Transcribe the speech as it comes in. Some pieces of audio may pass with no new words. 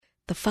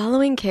The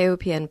following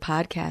KOPN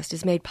podcast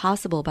is made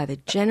possible by the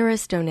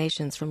generous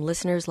donations from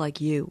listeners like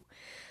you.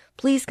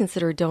 Please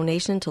consider a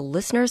donation to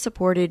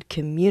listener-supported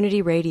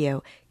community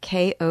radio,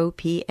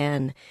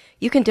 KOPN.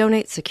 You can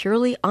donate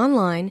securely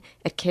online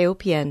at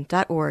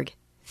kopn.org.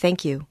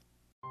 Thank you.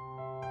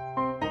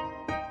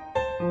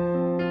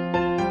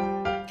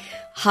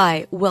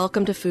 Hi,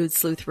 welcome to Food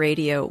Sleuth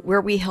Radio,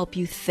 where we help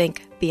you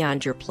think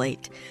beyond your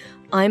plate.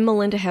 I'm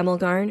Melinda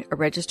Hemmelgarn, a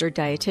registered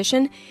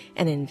dietitian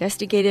and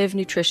investigative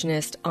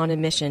nutritionist on a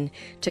mission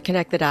to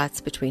connect the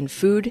dots between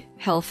food,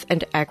 health,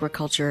 and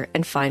agriculture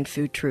and find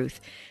food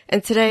truth.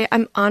 And today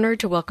I'm honored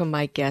to welcome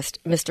my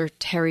guest, Mr.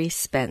 Terry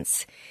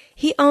Spence.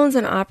 He owns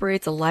and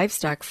operates a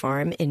livestock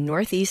farm in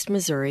northeast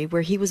Missouri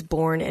where he was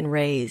born and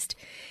raised.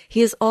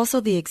 He is also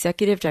the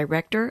executive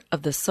director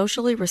of the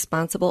Socially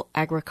Responsible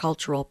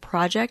Agricultural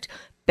Project,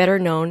 better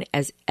known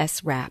as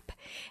SRAP.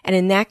 And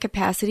in that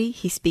capacity,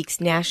 he speaks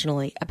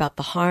nationally about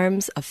the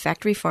harms of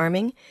factory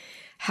farming,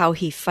 how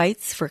he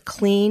fights for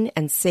clean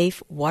and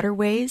safe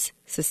waterways,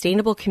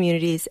 sustainable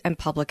communities, and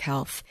public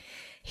health.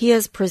 He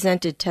has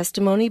presented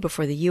testimony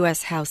before the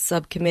U.S. House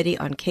Subcommittee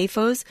on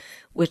CAFOs,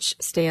 which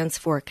stands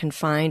for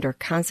Confined or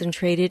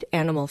Concentrated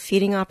Animal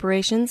Feeding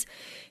Operations.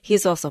 He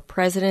is also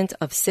president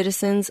of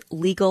Citizens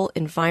Legal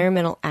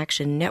Environmental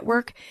Action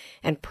Network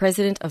and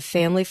president of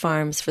Family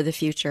Farms for the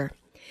Future.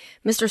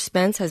 Mr.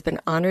 Spence has been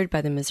honored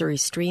by the Missouri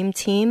Stream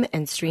Team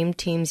and Stream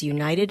Teams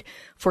United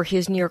for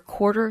his near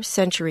quarter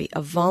century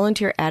of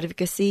volunteer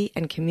advocacy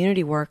and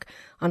community work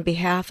on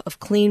behalf of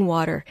clean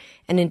water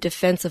and in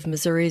defense of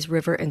Missouri's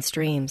river and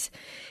streams.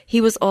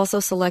 He was also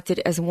selected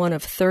as one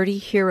of 30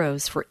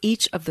 heroes for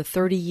each of the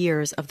 30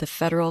 years of the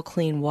Federal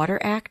Clean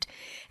Water Act,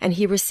 and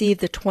he received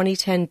the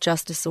 2010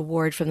 Justice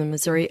Award from the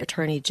Missouri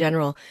Attorney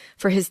General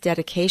for his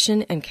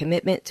dedication and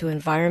commitment to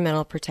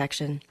environmental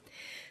protection.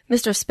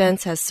 Mr.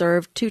 Spence has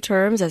served 2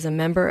 terms as a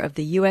member of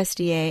the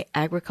USDA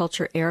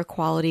Agriculture Air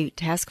Quality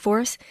Task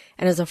Force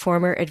and as a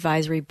former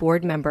advisory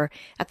board member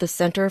at the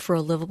Center for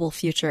a Livable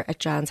Future at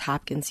Johns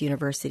Hopkins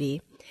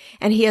University.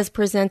 And he has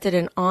presented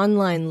an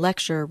online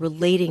lecture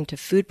relating to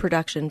food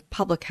production,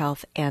 public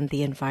health, and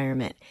the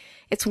environment.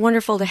 It's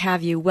wonderful to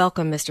have you.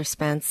 Welcome, Mr.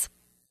 Spence.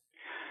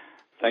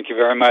 Thank you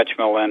very much,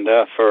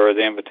 Melinda, for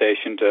the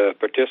invitation to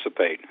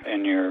participate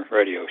in your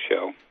radio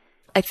show.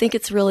 I think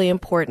it's really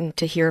important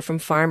to hear from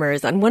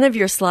farmers. On one of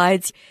your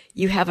slides,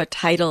 you have a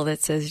title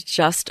that says,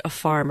 Just a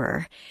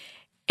Farmer.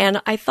 And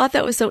I thought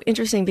that was so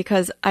interesting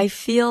because I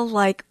feel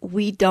like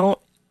we don't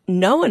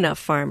know enough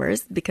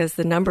farmers because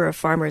the number of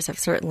farmers have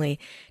certainly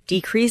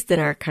decreased in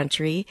our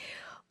country.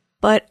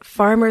 But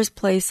farmers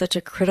play such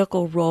a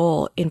critical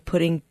role in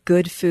putting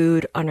good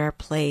food on our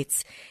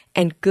plates.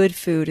 And good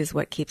food is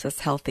what keeps us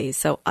healthy.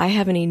 So I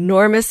have an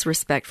enormous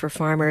respect for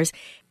farmers.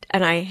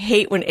 And I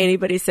hate when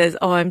anybody says,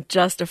 oh, I'm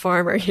just a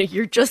farmer.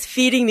 You're just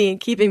feeding me and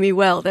keeping me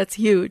well. That's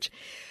huge.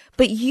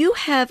 But you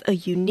have a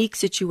unique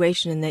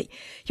situation in that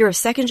you're a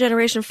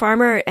second-generation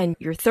farmer and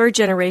your third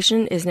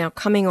generation is now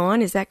coming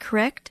on. Is that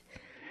correct?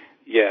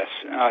 Yes.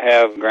 I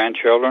have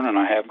grandchildren and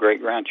I have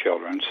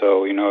great-grandchildren.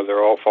 So,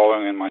 they're all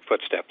following in my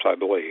footsteps, I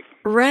believe.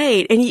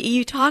 Right. And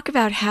you talk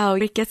about how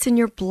it gets in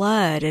your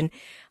blood. And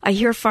I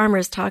hear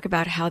farmers talk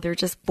about how they're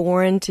just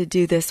born to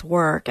do this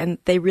work and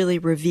they really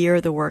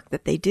revere the work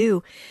that they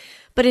do.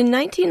 But in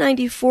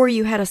 1994,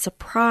 you had a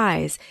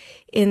surprise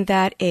in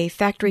that a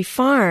factory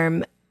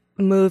farm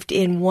moved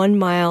in 1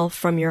 mile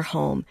from your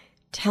home.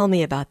 Tell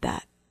me about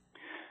that.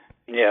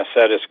 Yes,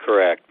 that is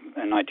correct.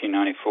 In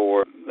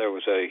 1994, there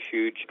was a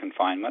huge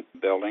confinement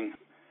building.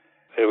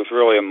 It was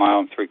really 1.75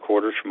 miles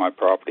from my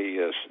property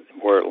is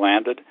where it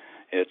landed.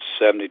 It's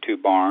 72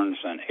 barns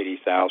and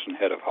 80,000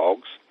 head of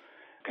hogs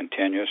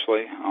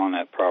continuously on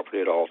that property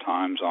at all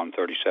times on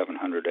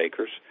 3,700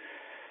 acres.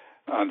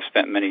 I've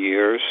spent many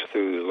years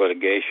through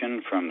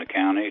litigation from the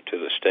county to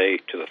the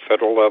state to the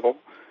federal level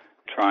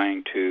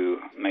trying to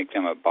make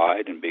them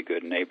abide and be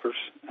good neighbors,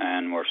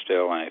 and we're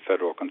still in a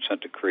federal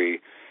consent decree.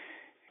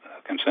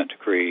 Consent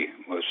decree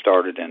was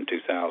started in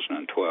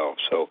 2012.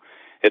 So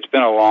it's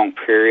been a long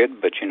period,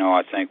 but,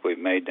 I think we've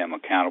made them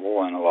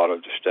accountable in a lot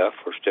of the stuff.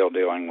 We're still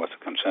dealing with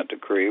the consent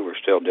decree. We're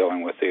still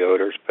dealing with the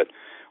odors, but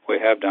we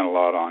have done a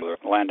lot on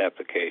the land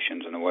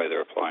applications and the way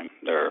they're applying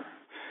their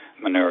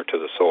manure to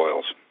the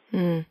soils.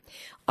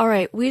 All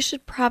right, we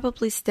should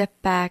probably step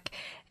back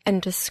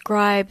and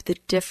describe the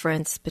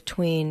difference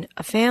between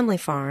a family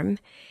farm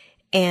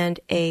and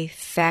a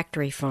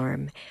factory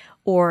farm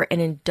or an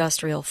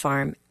industrial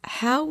farm.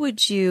 How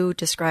would you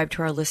describe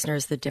to our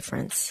listeners the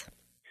difference?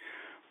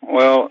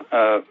 Well,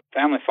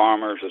 family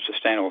farmers, a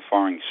sustainable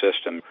farming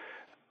system,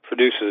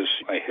 produces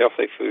a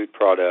healthy food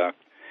product.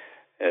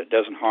 It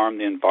doesn't harm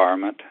the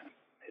environment.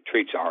 It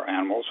treats our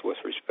animals with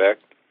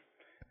respect.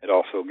 It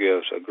also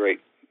gives a great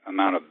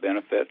amount of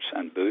benefits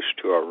and boost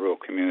to our rural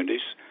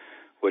communities,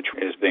 which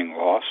is being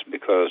lost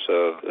because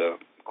of the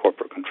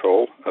corporate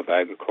control of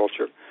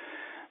agriculture.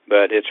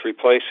 But it's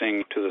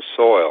replacing to the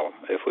soil.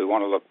 If we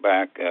want to look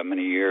back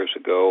many years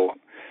ago,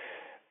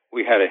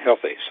 we had a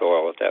healthy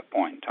soil at that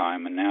point in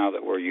time, and now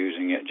that we're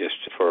using it just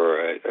for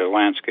a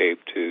landscape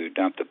to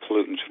dump the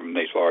pollutants from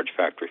these large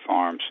factory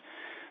farms,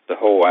 the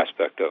whole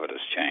aspect of it has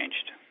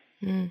changed.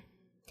 Mm.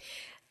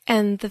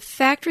 And the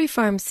factory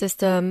farm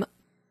system,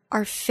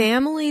 are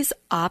families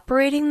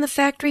operating the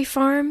factory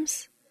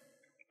farms?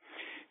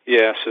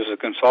 Yes, as the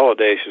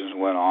consolidations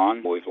went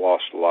on, we've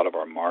lost a lot of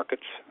our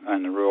markets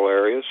in the rural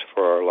areas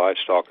for our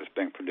livestock that's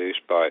being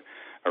produced by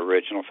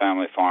original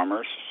family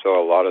farmers.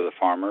 So a lot of the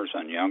farmers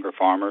and younger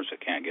farmers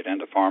that can't get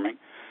into farming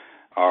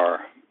are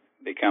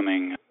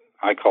becoming,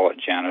 I call it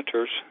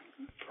janitors,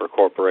 for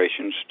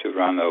corporations to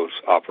run those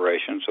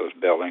operations, those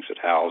buildings that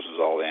houses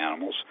all the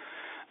animals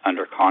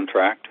under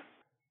contract.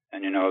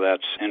 And,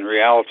 that's in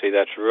reality,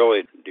 that's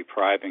really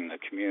depriving the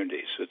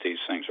communities that these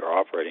things are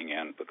operating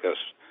in, because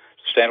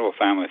sustainable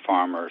family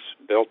farmers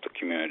built the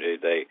community.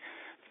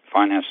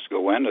 Finances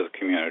go into the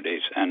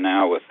communities, and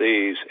now with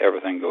these,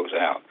 everything goes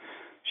out.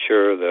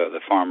 Sure, the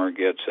farmer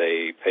gets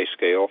a pay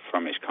scale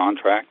from his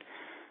contract,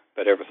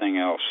 but everything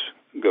else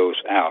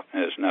goes out.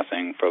 There's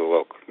nothing for the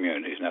local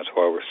communities, and that's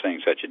why we're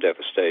seeing such a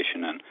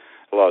devastation in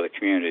a lot of the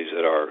communities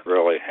that are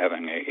really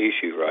having an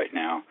issue right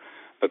now,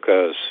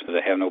 because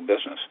they have no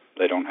business.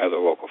 They don't have their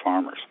local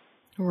farmers.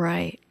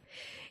 Right.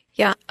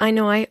 Yeah, I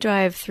know I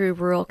drive through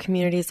rural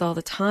communities all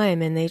the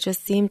time, and they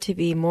just seem to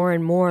be more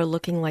and more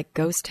looking like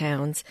ghost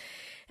towns.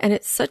 And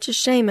it's such a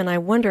shame, and I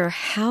wonder,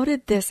 how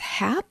did this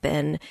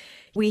happen?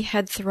 We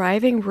had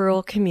thriving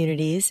rural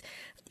communities.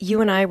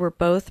 You and I were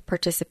both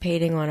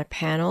participating on a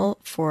panel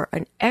for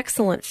an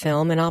excellent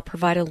film, and I'll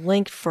provide a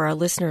link for our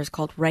listeners,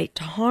 called Right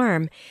to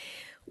Harm,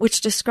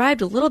 which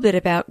described a little bit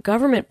about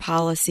government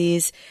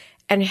policies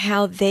and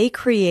how they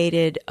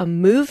created a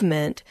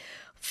movement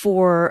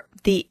for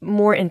the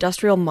more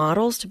industrial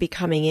models to be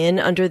coming in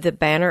under the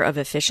banner of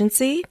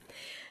efficiency.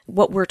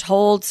 What we're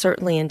told,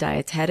 certainly in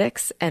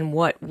dietetics, and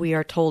what we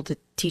are told to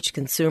teach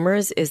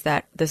consumers, is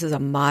that this is a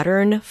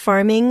modern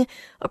farming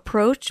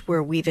approach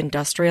where we've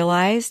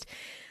industrialized,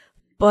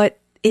 but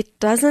it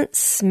doesn't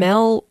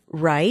smell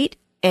right,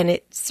 and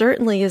it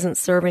certainly isn't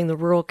serving the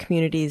rural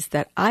communities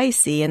that I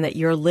see and that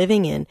you're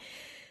living in.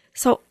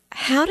 So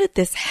how did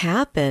this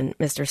happen,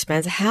 Mr.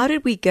 Spence? How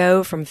did we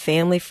go from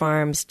family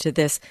farms to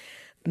this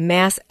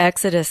mass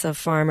exodus of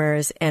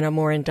farmers and a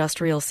more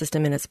industrial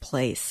system in its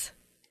place?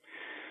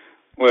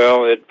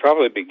 Well, it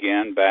probably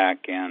began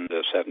back in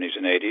the 70s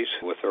and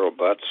 80s with Earl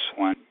Butz,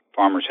 when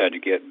farmers had to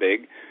get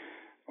big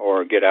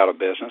or get out of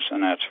business,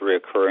 and that's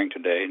reoccurring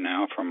today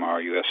now from our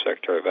U.S.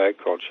 Secretary of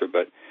Agriculture.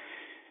 But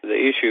the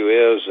issue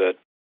is that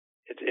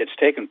it's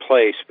taken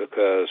place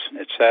because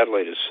it's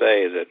sadly to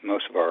say that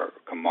most of our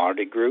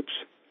commodity groups,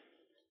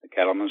 the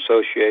Cattlemen's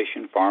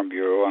Association, Farm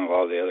Bureau, and a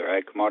lot of the other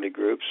ag commodity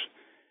groups,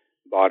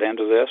 bought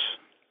into this,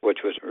 which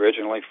was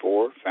originally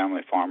for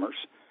family farmers,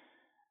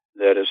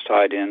 that is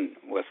tied in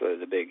with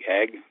the big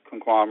ag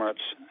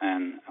conglomerates,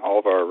 and all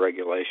of our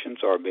regulations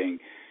are being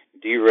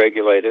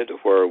deregulated,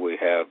 where we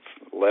have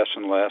less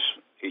and less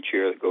each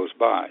year that goes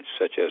by,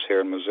 such as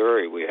here in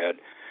Missouri. We had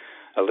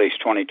at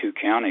least 22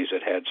 counties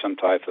that had some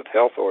type of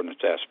health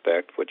ordinance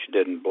aspect, which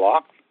didn't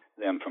block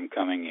them from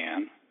coming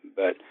in,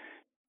 but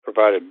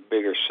provided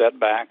bigger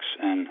setbacks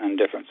and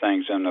different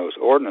things in those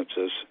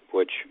ordinances,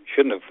 which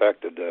shouldn't have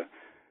affected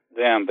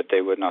them, but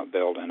they would not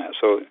build in it.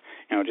 So,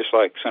 just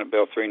like Senate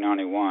Bill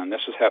 391,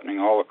 this is happening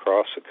all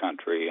across the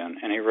country, and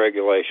any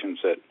regulations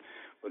that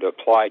would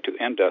apply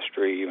to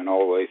industry, even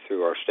all the way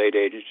through our state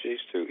agencies,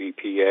 through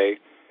EPA,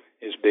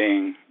 is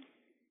being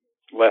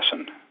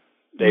lessened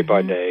day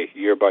by day,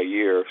 year by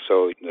year,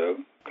 so the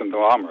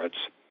conglomerates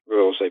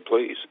rule as they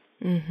please.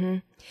 Mm-hmm.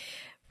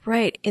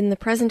 Right. In the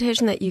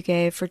presentation that you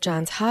gave for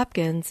Johns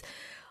Hopkins,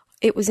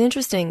 it was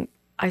interesting.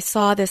 I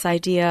saw this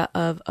idea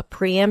of a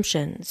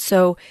preemption.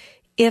 So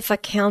if a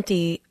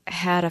county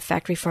had a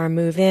factory farm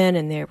move in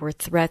and there were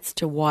threats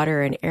to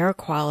water and air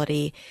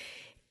quality,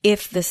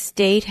 if the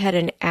state had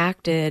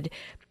enacted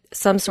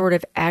some sort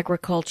of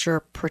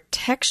agriculture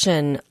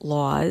protection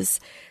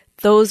laws,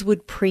 those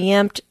would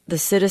preempt the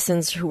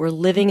citizens who were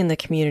living in the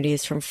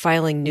communities from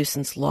filing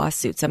nuisance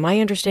lawsuits. Am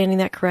I understanding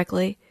that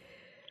correctly?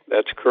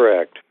 That's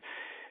correct.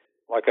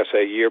 Like I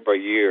say, year by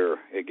year,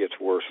 it gets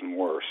worse and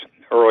worse.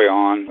 Early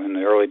on, in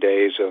the early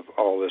days of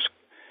all this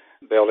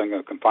building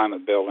of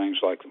confinement buildings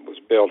like was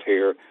built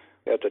here,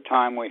 at the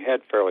time we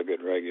had fairly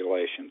good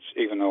regulations,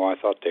 even though I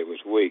thought they was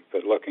weak.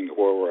 But looking at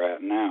where we're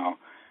at now,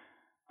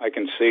 I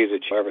can see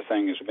that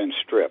everything has been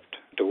stripped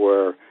to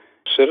where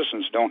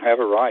citizens don't have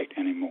a right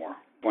anymore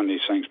when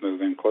these things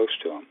move in close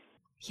to them.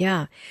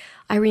 Yeah.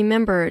 I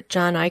remember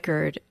John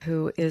Eichard,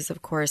 who is,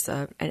 of course,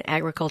 an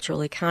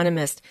agricultural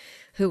economist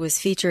who was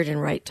featured in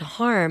Right to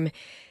Harm.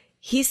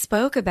 He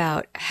spoke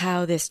about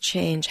how this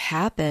change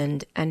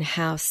happened and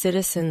how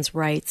citizens'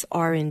 rights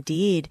are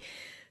indeed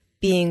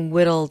being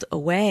whittled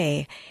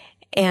away.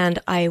 And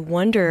I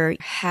wonder,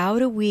 how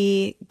do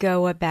we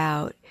go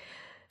about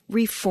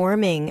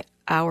reforming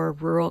our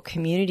rural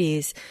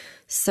communities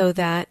so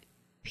that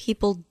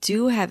people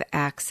do have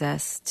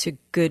access to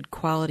good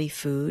quality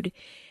food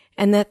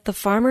and that the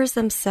farmers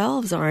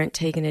themselves aren't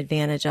taken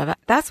advantage of.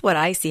 That's what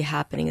I see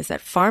happening, is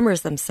that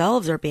farmers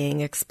themselves are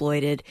being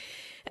exploited.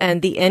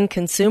 And the end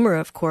consumer,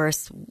 of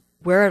course,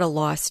 we're at a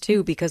loss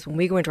too, because when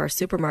we go into our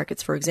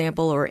supermarkets, for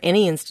example, or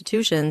any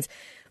institutions,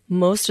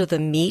 most of the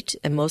meat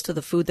and most of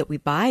the food that we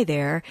buy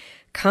there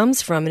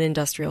comes from an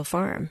industrial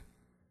farm.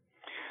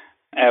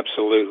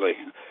 Absolutely.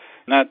 And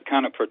that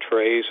kind of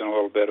portrays a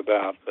little bit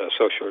about the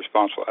Socially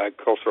Responsible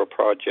Agricultural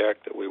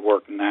Project that we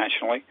work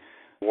nationally.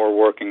 We're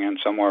working in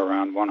somewhere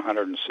around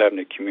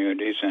 170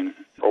 communities in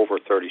over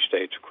 30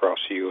 states across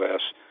the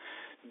U.S.,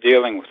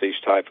 dealing with these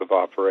type of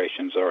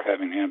operations that are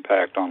having an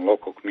impact on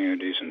local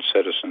communities and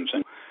citizens.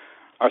 And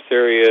our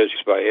theory is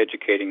by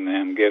educating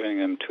them, giving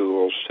them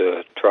tools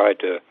to try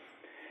to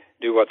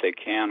do what they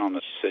can on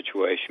the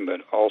situation,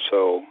 but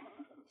also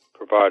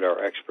provide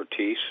our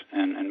expertise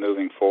and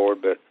moving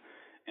forward. But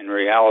in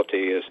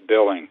reality is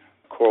building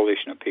a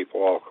coalition of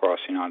people all across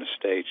the United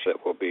States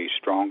that will be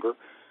stronger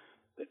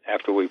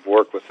after we've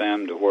worked with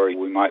them to where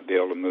we might be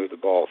able to move the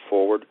ball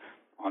forward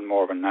on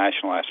more of a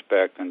national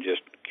aspect than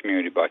just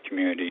community by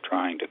community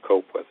trying to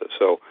cope with it.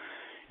 So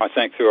I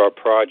think through our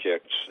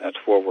projects, that's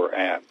where we're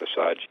at,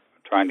 besides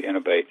trying to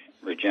innovate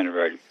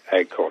regenerative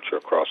agriculture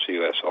across the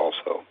U.S.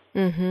 also.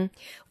 Mm-hmm.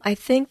 I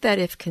think that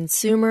if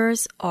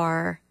consumers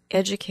are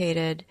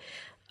educated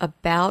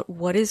about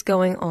what is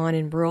going on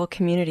in rural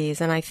communities,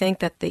 and I think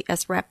that the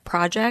SRAP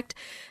project,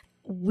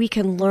 we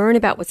can learn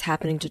about what's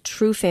happening to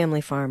true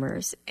family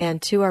farmers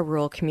and to our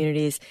rural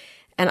communities.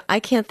 And I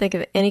can't think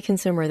of any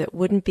consumer that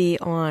wouldn't be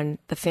on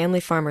the family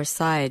farmer's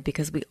side,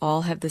 because we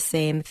all have the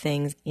same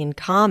things in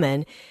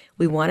common.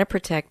 We want to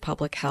protect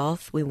public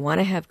health, we want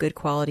to have good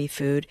quality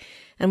food,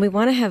 and we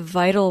want to have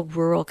vital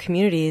rural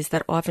communities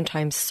that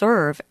oftentimes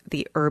serve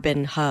the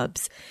urban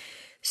hubs.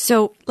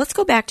 So let's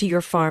go back to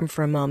your farm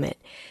for a moment.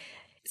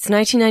 It's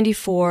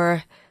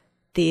 1994.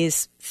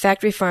 These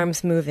factory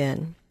farms move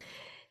in.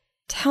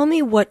 Tell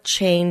me what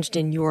changed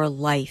in your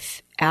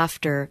life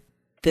after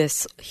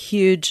this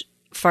huge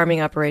farming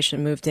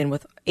operation moved in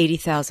with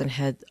 80,000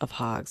 head of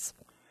hogs.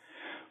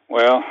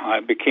 Well,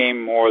 I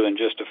became more than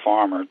just a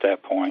farmer at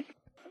that point.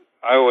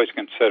 I always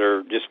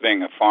consider just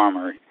being a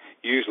farmer,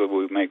 usually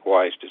we make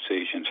wise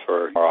decisions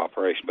for our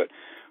operation, but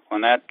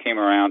when that came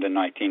around in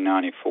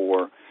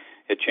 1994,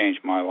 it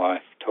changed my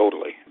life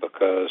totally,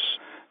 because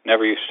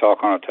never used to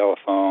talk on a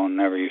telephone,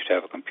 never used to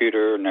have a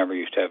computer, never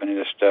used to have any of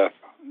this stuff.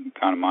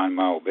 Kind of mind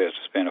my own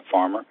business being a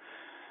farmer.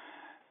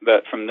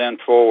 But from then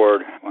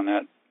forward, when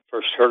I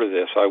first heard of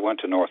this, I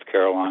went to North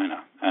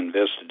Carolina and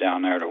visited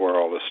down there to where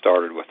all this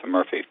started with the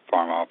Murphy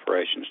farm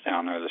operations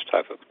down there, this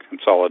type of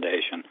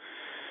consolidation.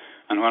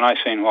 And when I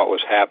seen what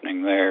was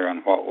happening there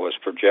and what was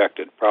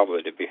projected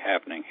probably to be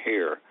happening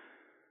here,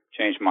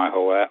 changed my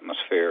whole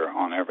atmosphere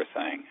on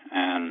everything.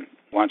 And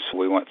once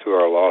we went through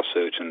our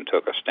lawsuits and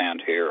took a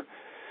stand here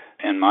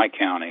in my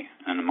county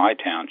and in my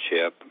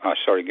township, I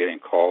started getting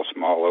calls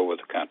from all over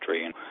the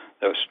country, and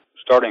I was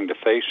starting to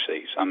face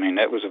these. I mean,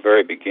 it was the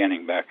very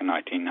beginning back in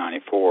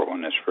 1994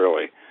 when this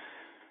really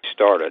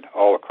started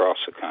all across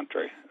the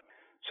country.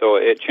 So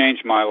it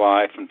changed my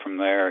life, and from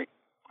there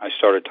I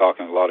started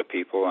talking to a lot of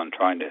people and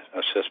trying to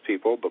assist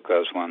people,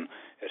 because when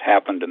it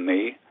happened to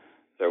me,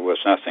 there was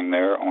nothing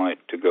there, only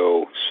to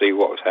go see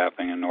what was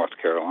happening in North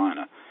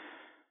Carolina.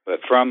 But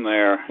from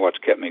there, what's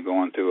kept me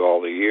going through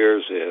all the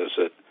years is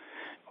that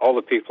all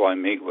the people I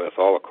meet with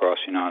all across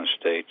the United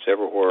States,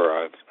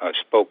 everywhere I've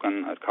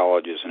spoken at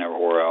colleges and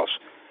everywhere else,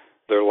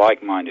 they're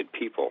like-minded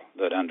people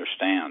that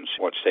understands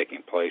what's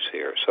taking place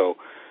here. So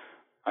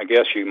I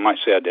guess you might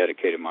say I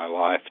dedicated my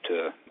life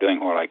to doing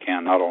what I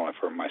can, not only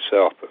for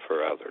myself, but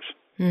for others.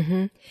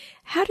 Mm-hmm.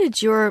 How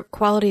did your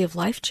quality of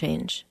life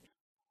change?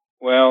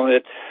 Well,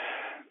 it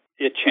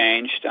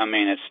changed. I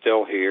mean, it's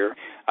still here.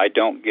 I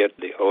don't get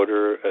the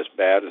odor as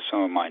bad as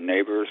some of my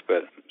neighbors,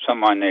 but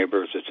some of my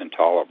neighbors, it's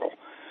intolerable.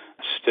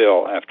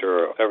 Still,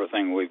 after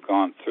everything we've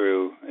gone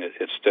through,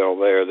 it's still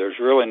there. There's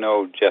really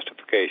no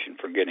justification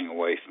for getting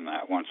away from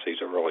that once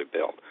these are really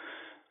built,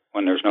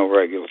 when there's no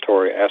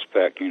regulatory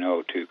aspect,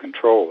 to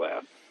control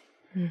that.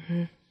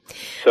 Mm-hmm.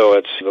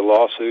 So the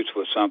lawsuits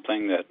was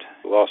something that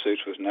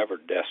lawsuits was never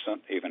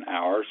destined, even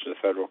ours. The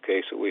federal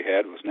case that we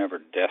had was never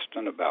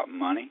destined about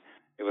money.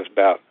 It was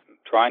about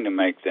trying to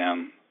make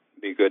them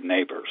be good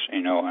neighbors,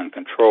 and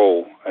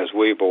control, as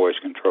we've always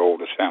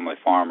controlled as family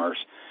farmers.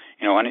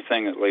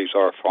 Anything that leaves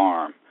our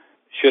farm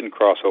shouldn't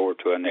cross over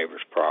to a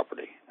neighbor's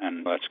property.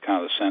 And that's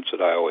kind of the sense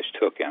that I always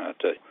took in it,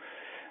 that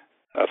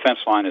a fence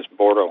line is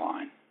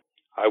borderline.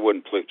 I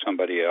wouldn't pollute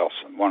somebody else,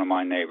 one of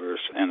my neighbors,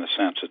 in the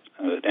sense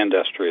that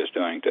industry is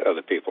doing to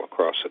other people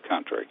across the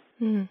country.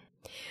 Mm.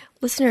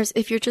 Listeners,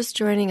 if you're just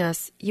joining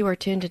us, you are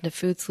tuned into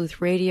Food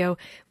Sleuth Radio.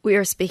 We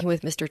are speaking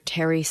with Mr.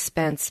 Terry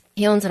Spence.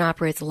 He owns and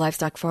operates a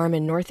livestock farm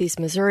in Northeast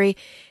Missouri.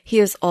 He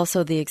is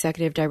also the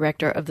executive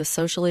director of the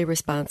Socially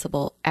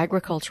Responsible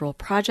Agricultural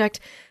Project,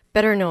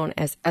 better known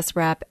as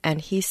SRAP,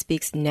 and he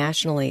speaks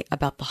nationally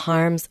about the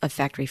harms of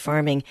factory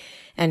farming,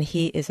 and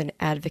he is an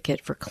advocate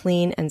for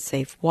clean and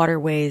safe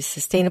waterways,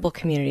 sustainable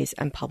communities,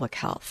 and public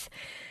health.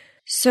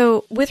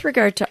 So with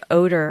regard to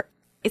odor,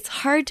 It's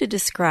hard to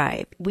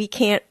describe. We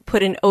can't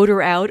put an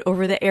odor out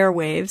over the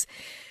airwaves.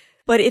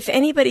 But if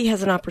anybody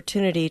has an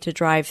opportunity to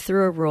drive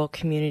through a rural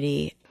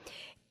community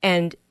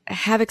and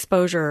have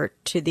exposure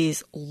to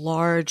these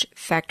large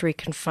factory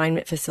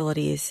confinement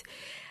facilities,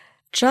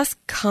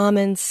 just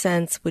common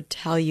sense would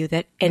tell you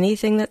that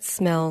anything that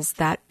smells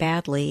that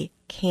badly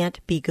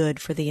can't be good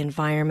for the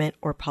environment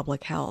or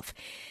public health.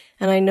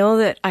 And I know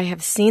that I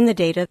have seen the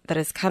data that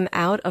has come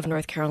out of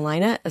North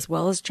Carolina as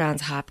well as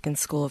Johns Hopkins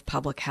School of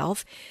Public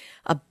Health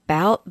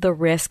about the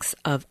risks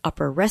of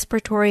upper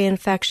respiratory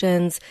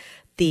infections,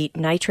 the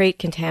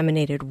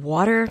nitrate-contaminated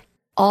water,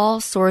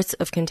 all sorts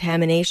of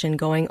contamination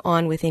going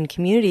on within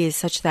communities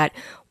such that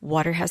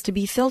water has to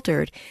be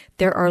filtered.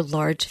 There are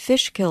large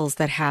fish kills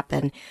that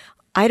happen.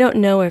 I don't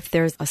know if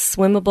there's a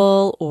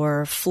swimmable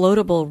or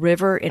floatable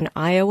river in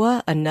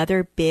Iowa,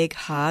 another big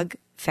hog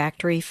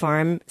factory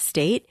farm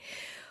state.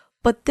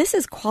 But this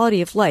is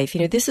quality of life.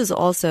 This is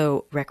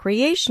also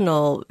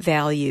recreational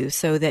value,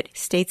 so that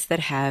states that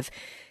have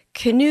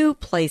canoe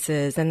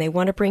places and they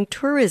want to bring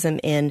tourism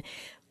in,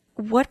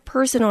 what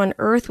person on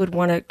earth would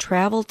want to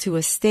travel to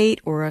a state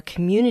or a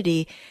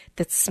community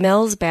that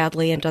smells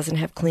badly and doesn't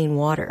have clean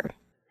water?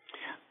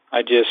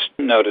 I just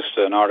noticed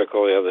an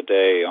article the other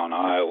day on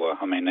Iowa.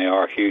 I mean, they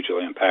are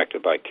hugely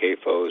impacted by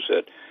CAFOs.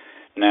 That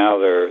now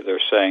they're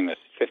saying that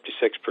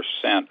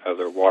 56% of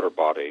their water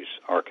bodies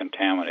are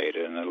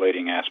contaminated, and the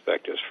leading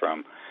aspect is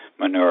from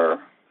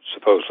manure,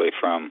 supposedly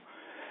from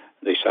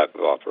these type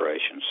of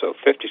operations. So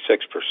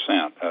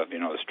 56% of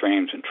the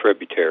streams and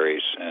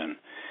tributaries in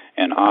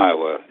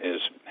Iowa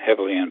is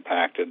heavily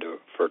impacted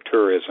for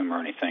tourism or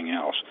anything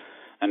else,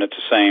 and it's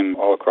the same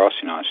all across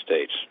the United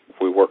States.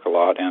 We work a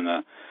lot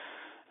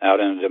out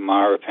in the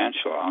Myra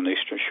Peninsula on the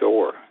Eastern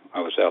Shore. I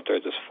was out there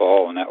this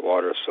fall, and that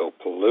water is so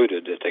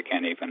polluted that they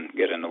can't even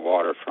get in the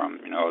water from,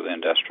 the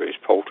industry's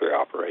poultry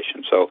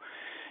operation. So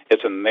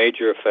it's a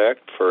major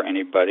effect for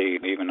anybody,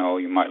 even though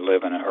you might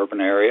live in an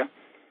urban area.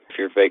 If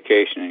you're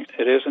vacationing,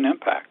 it is an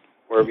impact.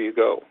 Wherever you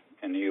go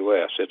in the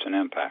U.S., it's an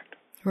impact.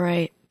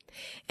 Right.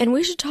 And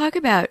we should talk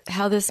about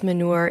how this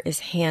manure is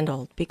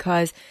handled,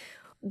 because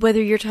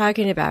whether you're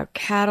talking about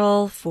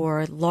cattle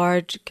for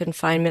large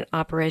confinement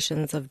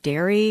operations of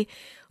dairy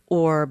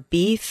or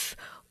beef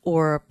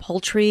or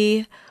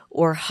poultry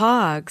or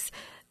hogs,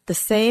 the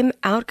same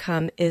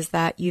outcome is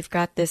that you've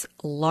got this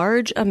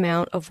large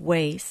amount of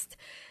waste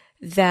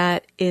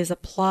that is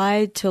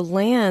applied to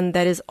land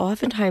that is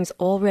oftentimes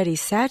already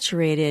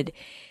saturated.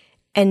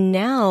 And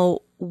now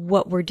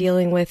what we're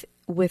dealing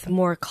with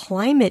more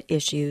climate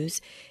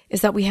issues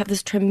is that we have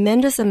this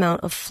tremendous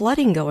amount of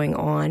flooding going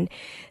on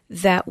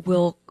that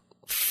will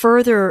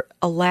further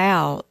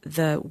allow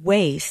the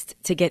waste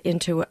to get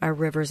into our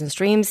rivers and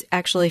streams.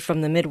 Actually,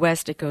 from the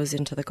Midwest, it goes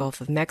into the Gulf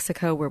of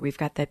Mexico, where we've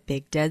got that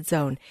big dead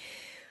zone.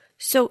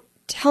 So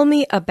tell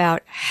me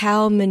about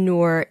how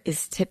manure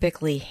is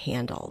typically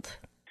handled.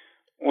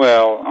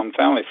 Well, on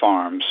family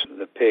farms,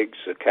 the pigs,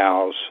 the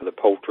cows, the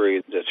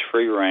poultry that's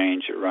free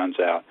range, it runs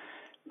out,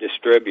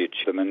 distributes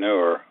the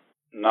manure,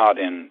 not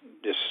in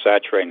just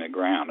saturating the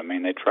ground. I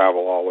mean, they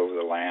travel all over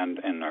the land,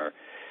 and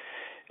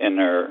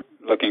they're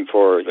looking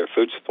for their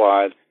food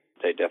supply.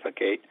 They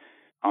defecate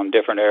on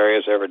different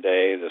areas every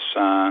day. The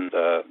sun,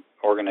 the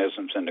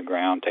organisms in the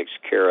ground takes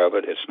care of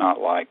it. It's not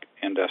like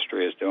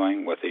industry is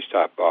doing with these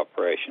type of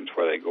operations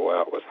where they go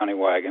out with honey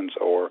wagons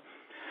or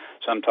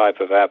some type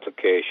of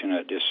application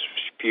that just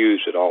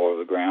spews it all over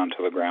the ground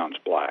till the ground's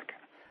black.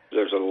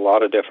 There's a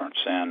lot of difference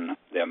in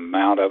the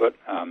amount of it.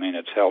 I mean,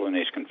 it's held in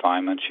these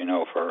confinements,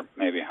 for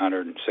maybe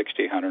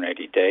 160,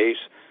 180 days,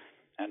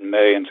 and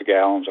millions of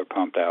gallons are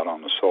pumped out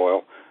on the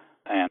soil,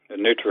 and the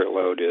nutrient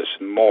load is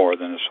more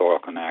than the soil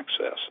can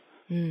access.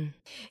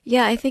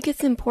 Yeah, I think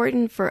it's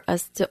important for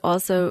us to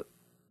also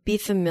be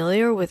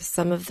familiar with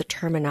some of the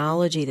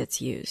terminology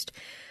that's used.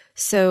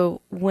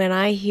 So when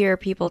I hear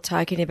people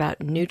talking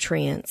about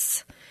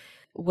nutrients,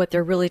 what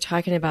they're really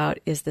talking about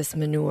is this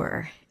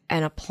manure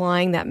and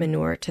applying that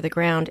manure to the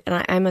ground.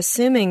 And I'm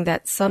assuming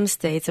that some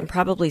states, and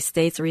probably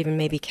states or even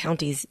maybe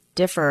counties,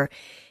 differ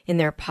in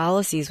their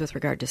policies with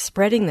regard to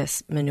spreading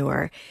this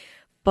manure.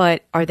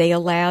 But are they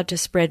allowed to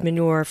spread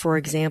manure, for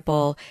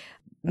example,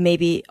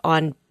 maybe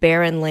on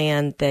barren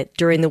land that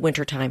during the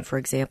wintertime, for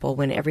example,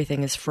 when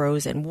everything is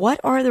frozen? What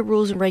are the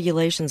rules and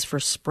regulations for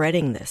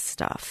spreading this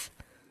stuff?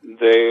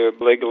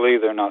 Legally,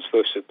 they're not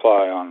supposed to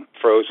apply on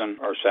frozen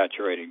or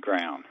saturated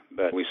ground,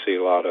 but we see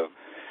a lot of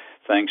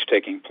things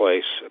taking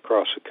place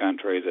across the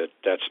country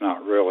that's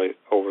not really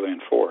overly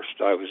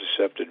enforced. I was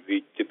accepted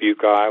to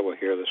Dubuque, Iowa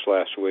here this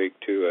last week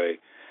to a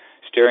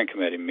steering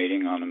committee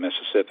meeting on the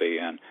Mississippi,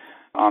 and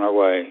on our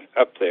way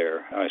up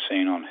there, I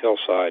seen on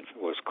hillside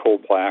was coal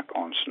black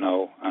on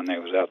snow, and they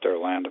was out there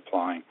land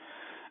applying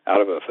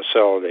out of a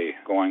facility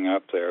going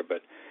up there,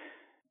 but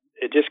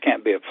it just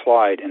can't be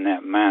applied in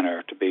that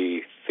manner to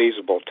be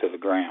feasible to the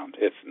ground.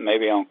 If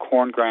maybe on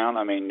corn ground,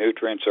 I mean,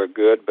 nutrients are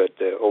good, but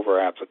the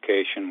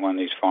over-application when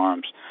these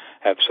farms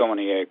have so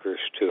many acres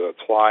to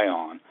apply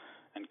on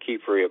and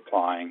keep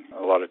reapplying,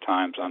 a lot of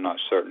times I'm not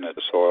certain that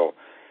the soil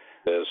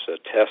is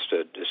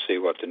tested to see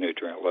what the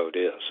nutrient load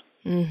is.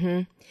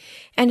 Mm-hmm.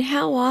 And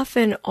how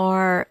often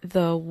are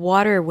the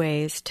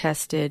waterways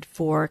tested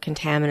for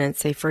contaminants,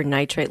 say for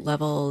nitrate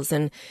levels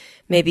and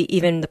maybe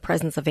even the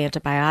presence of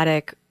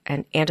antibiotic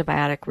and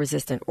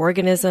antibiotic-resistant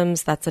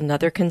organisms? That's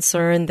another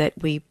concern that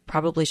we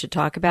probably should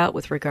talk about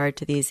with regard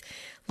to these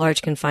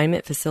large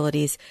confinement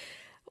facilities.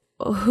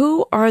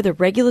 Who are the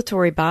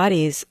regulatory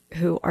bodies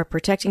who are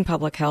protecting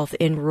public health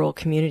in rural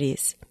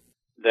communities?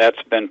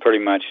 That's been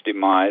pretty much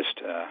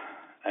demised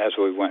as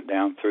we went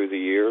down through the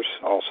years.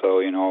 Also,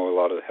 a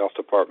lot of the health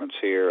departments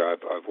here,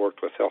 I've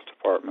worked with health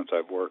departments.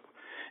 I've worked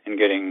in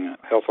getting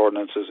health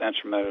ordinances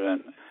instrumented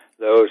in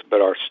those,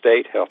 but our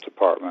state health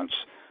departments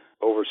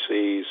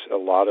oversees a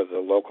lot of the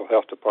local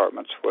health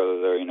departments, whether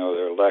they're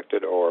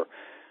elected or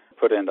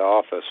put into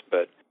office.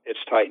 But it's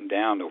tightened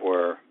down to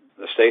where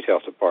the state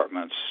health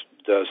departments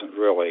doesn't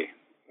really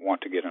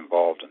want to get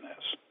involved in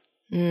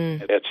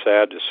this. It's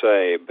sad to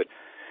say, but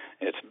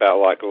it's about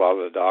like a lot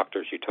of the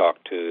doctors you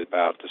talk to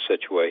about the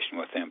situation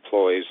with the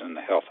employees and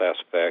the health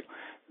aspect.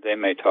 They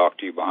may talk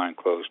to you behind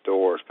closed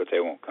doors, but they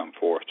won't come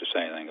forth to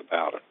say anything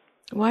about it.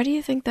 Why do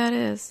you think that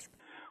is?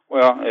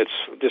 Well, it's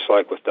just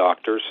like with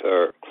doctors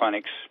or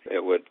clinics.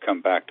 It would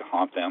come back to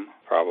haunt them,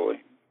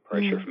 probably,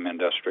 pressure from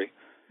industry.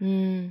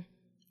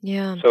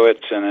 Yeah. So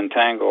it's an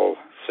entangled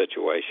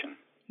situation.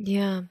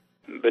 Yeah.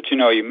 But,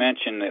 you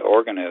mentioned the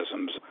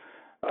organisms.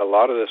 A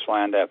lot of this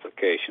land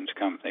applications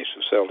come from these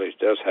facilities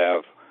does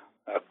have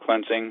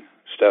cleansing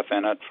stuff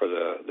in it for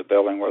the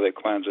building where they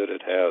cleanse it.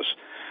 It has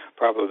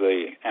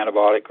probably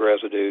antibiotic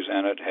residues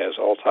in it. It has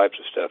all types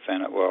of stuff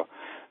in it. Well,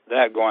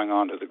 that going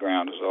onto the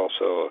ground is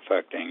also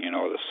affecting,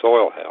 the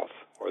soil health,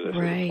 where this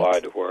is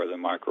applied to where the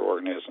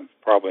microorganisms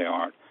probably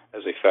aren't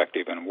as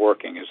effective and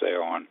working as they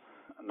are on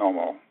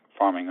normal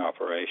farming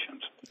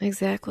operations.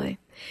 Exactly.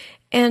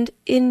 And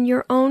in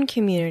your own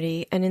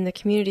community and in the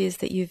communities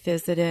that you've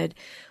visited,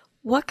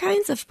 what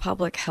kinds of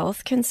public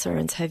health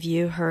concerns have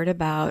you heard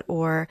about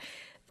or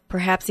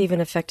perhaps even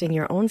affecting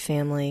your own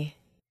family?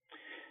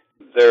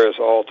 There's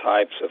all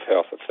types of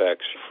health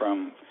effects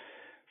from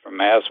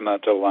asthma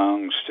to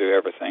lungs to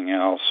everything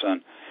else.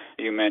 And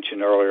you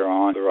mentioned earlier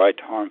on the Right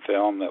to Harm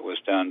film that was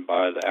done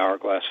by the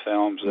Hourglass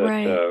Films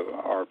that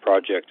our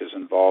project is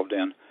involved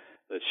in,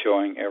 that's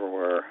showing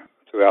everywhere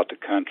throughout the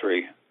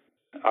country.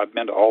 I've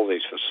been to all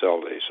these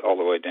facilities, all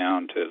the way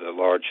down to the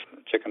large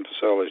chicken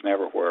facilities and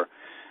everywhere,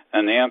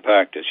 and the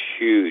impact is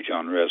huge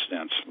on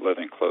residents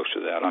living close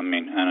to that. And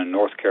in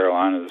North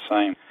Carolina, the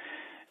same.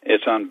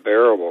 It's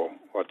unbearable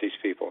what these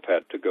people have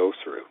had to go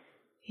through.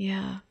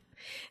 Yeah.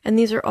 And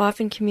these are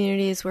often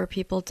communities where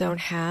people don't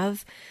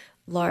have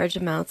large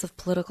amounts of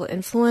political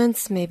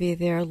influence. Maybe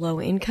they're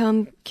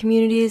low-income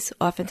communities.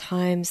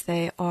 Oftentimes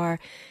there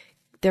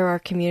are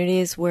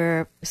communities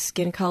where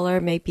skin color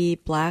may be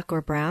black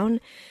or brown.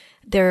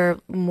 They're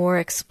more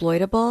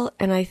exploitable,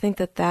 and I think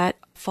that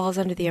falls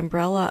under the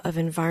umbrella of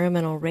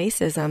environmental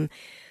racism.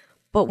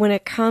 But when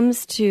it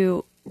comes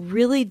to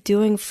really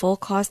doing full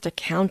cost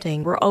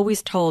accounting, we're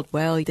always told,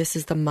 well, this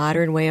is the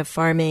modern way of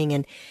farming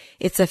and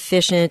it's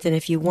efficient, and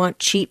if you want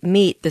cheap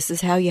meat, this is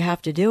how you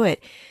have to do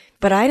it.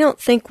 But I don't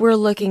think we're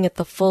looking at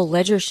the full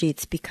ledger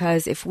sheets,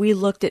 because if we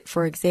looked at,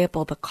 for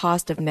example, the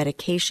cost of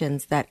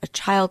medications that a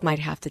child might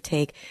have to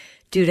take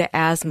due to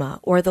asthma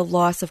or the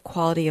loss of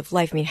quality of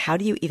life, how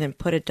do you even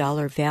put a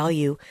dollar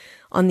value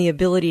on the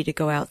ability to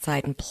go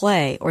outside and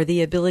play, or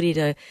the ability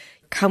to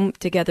come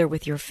together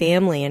with your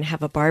family and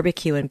have a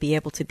barbecue and be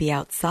able to be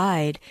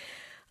outside?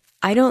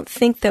 I don't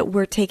think that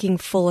we're taking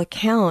full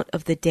account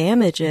of the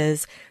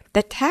damages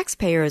that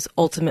taxpayers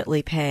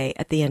ultimately pay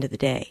at the end of the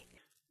day.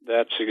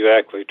 That's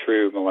exactly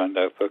true,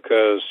 Melinda,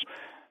 because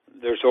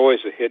there's always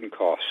a hidden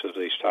cost of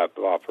these type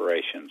of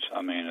operations.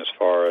 As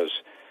far as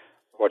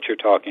what you're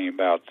talking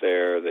about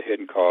there, the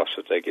hidden costs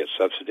that they get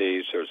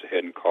subsidies, there's a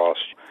hidden cost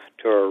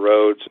to our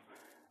roads,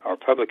 our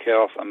public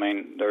health.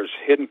 There's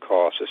hidden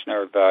costs that's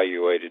never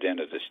evaluated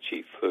into this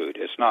cheap food.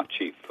 It's not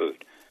cheap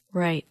food.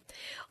 Right.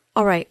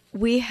 All right.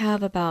 We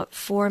have about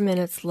 4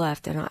 minutes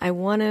left, and I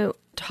want to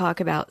talk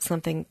about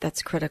something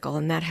that's critical,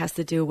 and that has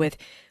to do with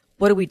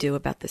what do we do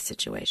about this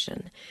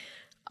situation?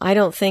 I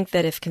don't think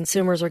that if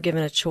consumers are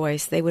given a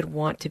choice, they would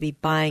want to be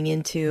buying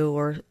into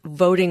or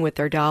voting with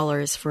their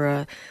dollars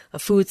for a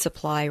food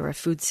supply or a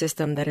food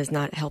system that is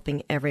not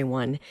helping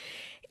everyone.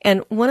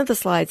 And one of the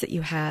slides that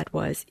you had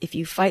was, if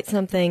you fight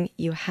something,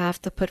 you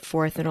have to put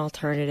forth an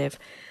alternative.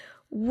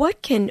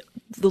 What can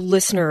the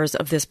listeners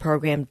of this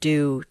program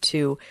do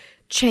to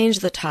change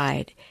the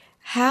tide?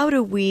 How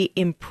do we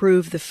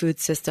improve the food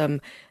system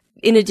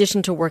in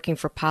addition to working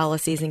for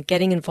policies and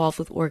getting involved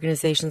with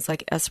organizations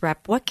like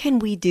SRAP? What can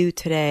we do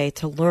today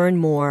to learn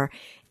more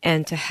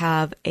and to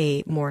have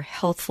a more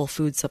healthful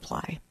food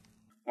supply?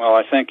 Well,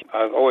 I think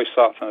I've always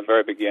thought from the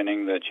very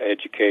beginning that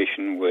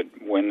education would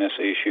win this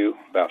issue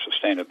about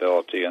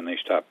sustainability in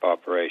these type of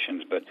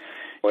operations. But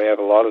we have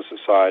a lot of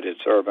societies,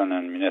 urban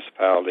and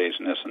municipalities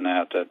and this and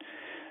that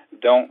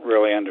don't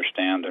really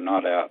understand. They're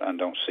not out and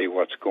don't see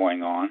what's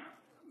going on.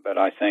 but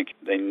I think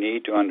they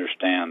need to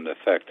understand the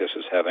effect this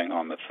is having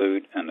on the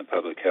food and the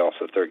public health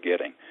that they're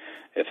getting.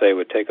 If they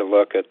would take a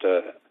look at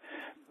the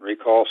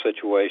recall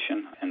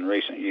situation in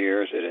recent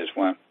years, it has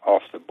went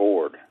off the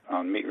board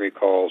on meat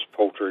recalls,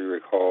 poultry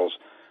recalls,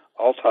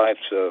 all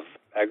types of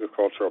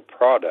agricultural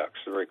products.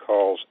 The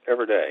recalls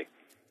every day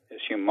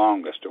is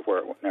humongous to where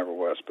it never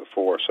was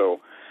before. So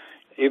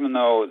even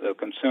though the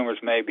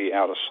consumers may be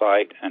out of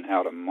sight and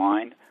out of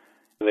mind,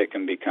 they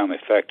can become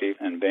effective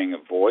in being a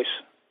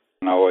voice.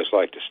 And I always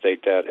like to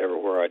state that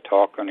everywhere I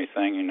talk or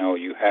anything,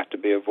 you have to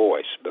be a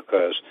voice,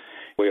 because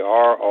we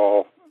are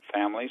all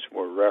families.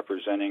 We're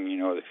representing,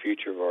 the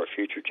future of our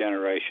future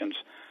generations.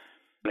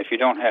 And if you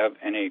don't have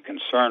any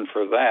concern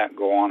for that,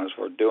 go on as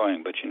we're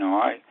doing. But,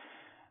 I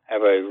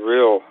have a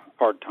real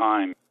hard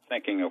time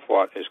thinking of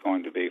what is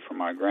going to be for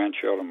my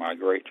grandchildren, my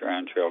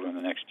great-grandchildren,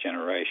 the next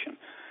generation.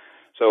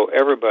 So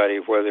everybody,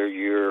 whether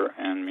you're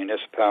in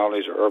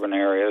municipalities or urban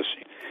areas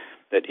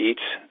that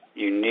eats,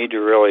 you need to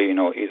really,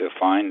 either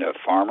find a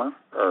farmer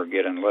or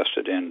get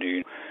enlisted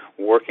into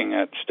working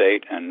at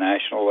state and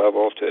national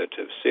level to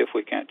see if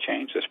we can't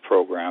change this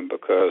program,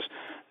 because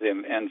the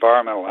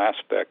environmental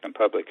aspect and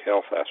public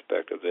health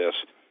aspect of this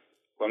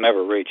will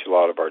never reach a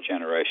lot of our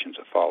generations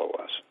that follow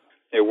us.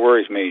 It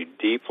worries me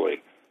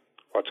deeply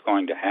what's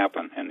going to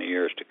happen in the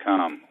years to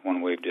come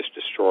when we've just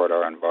destroyed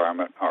our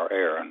environment, our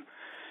air. And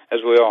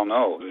as we all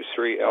know, there's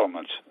three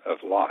elements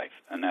of life,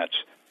 and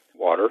that's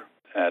water,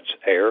 that's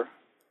air,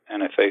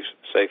 and a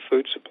safe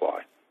food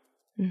supply.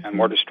 Mm-hmm. And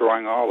we're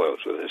destroying all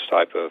those with this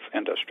type of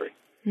industry.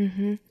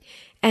 Mm-hmm.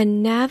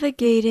 And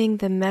navigating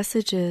the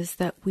messages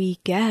that we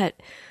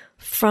get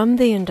from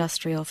the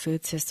industrial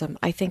food system,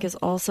 I think, is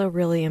also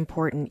really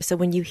important. So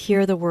when you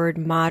hear the word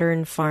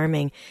modern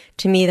farming,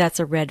 to me, that's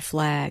a red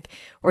flag.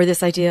 Or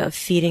this idea of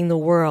feeding the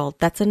world,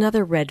 that's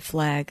another red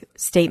flag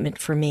statement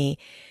for me.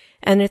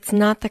 And it's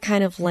not the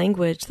kind of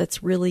language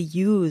that's really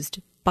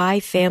used by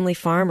family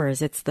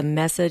farmers. It's the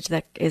message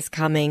that is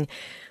coming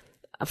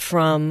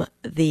from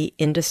the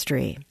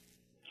industry.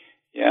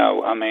 Yeah,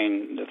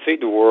 the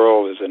feed the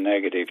world is a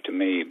negative to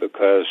me,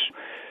 because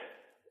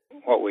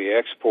what we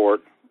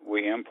export,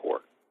 we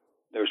import.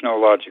 There's no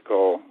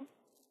logical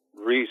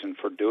reason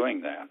for doing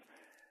that.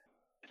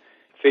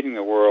 Feeding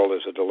the world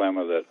is a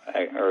dilemma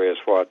is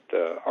what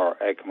our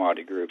ag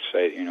commodity groups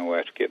say. We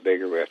have to get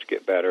bigger, we have to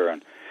get better,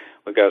 and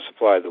we've got to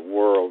supply the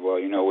world. Well,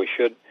 we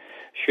should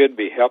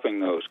be helping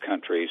those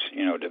countries,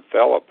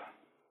 develop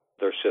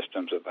their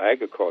systems of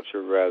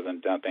agriculture rather than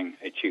dumping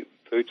a cheap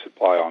food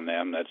supply on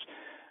them that's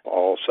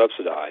all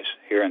subsidized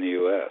here in the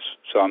U.S.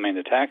 So,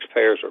 the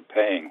taxpayers are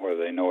paying, whether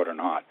they know it or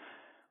not,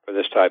 for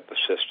this type of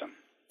system.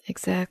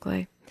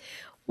 Exactly.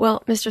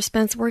 Well, Mr.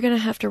 Spence, we're going to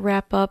have to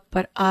wrap up,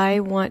 but I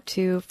want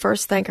to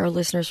first thank our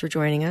listeners for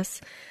joining us.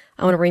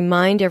 I want to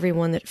remind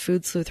everyone that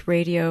Food Sleuth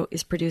Radio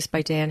is produced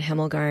by Dan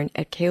Hemmelgarn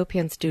at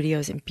KOPN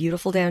Studios in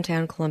beautiful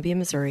downtown Columbia,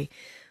 Missouri.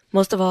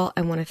 Most of all,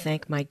 I want to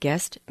thank my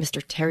guest,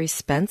 Mr. Terry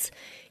Spence.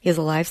 He is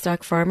a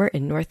livestock farmer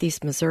in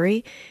Northeast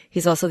Missouri.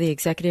 He's also the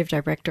executive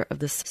director of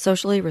the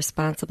Socially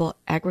Responsible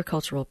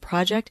Agricultural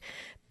Project,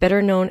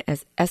 better known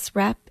as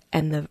SRAP,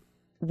 and the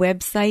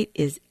website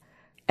is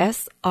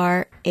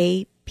SRAPROJECT.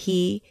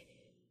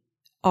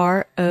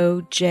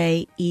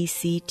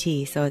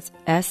 So it's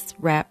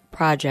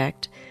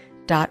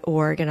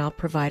srapproject.org, and I'll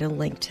provide a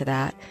link to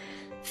that.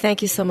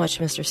 Thank you so much,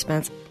 Mr.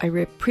 Spence. I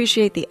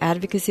appreciate the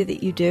advocacy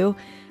that you do,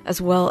 as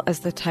well as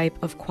the type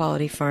of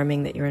quality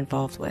farming that you're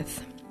involved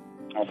with.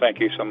 Well, thank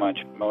you so much,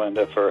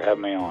 Melinda, for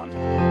having me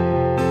on.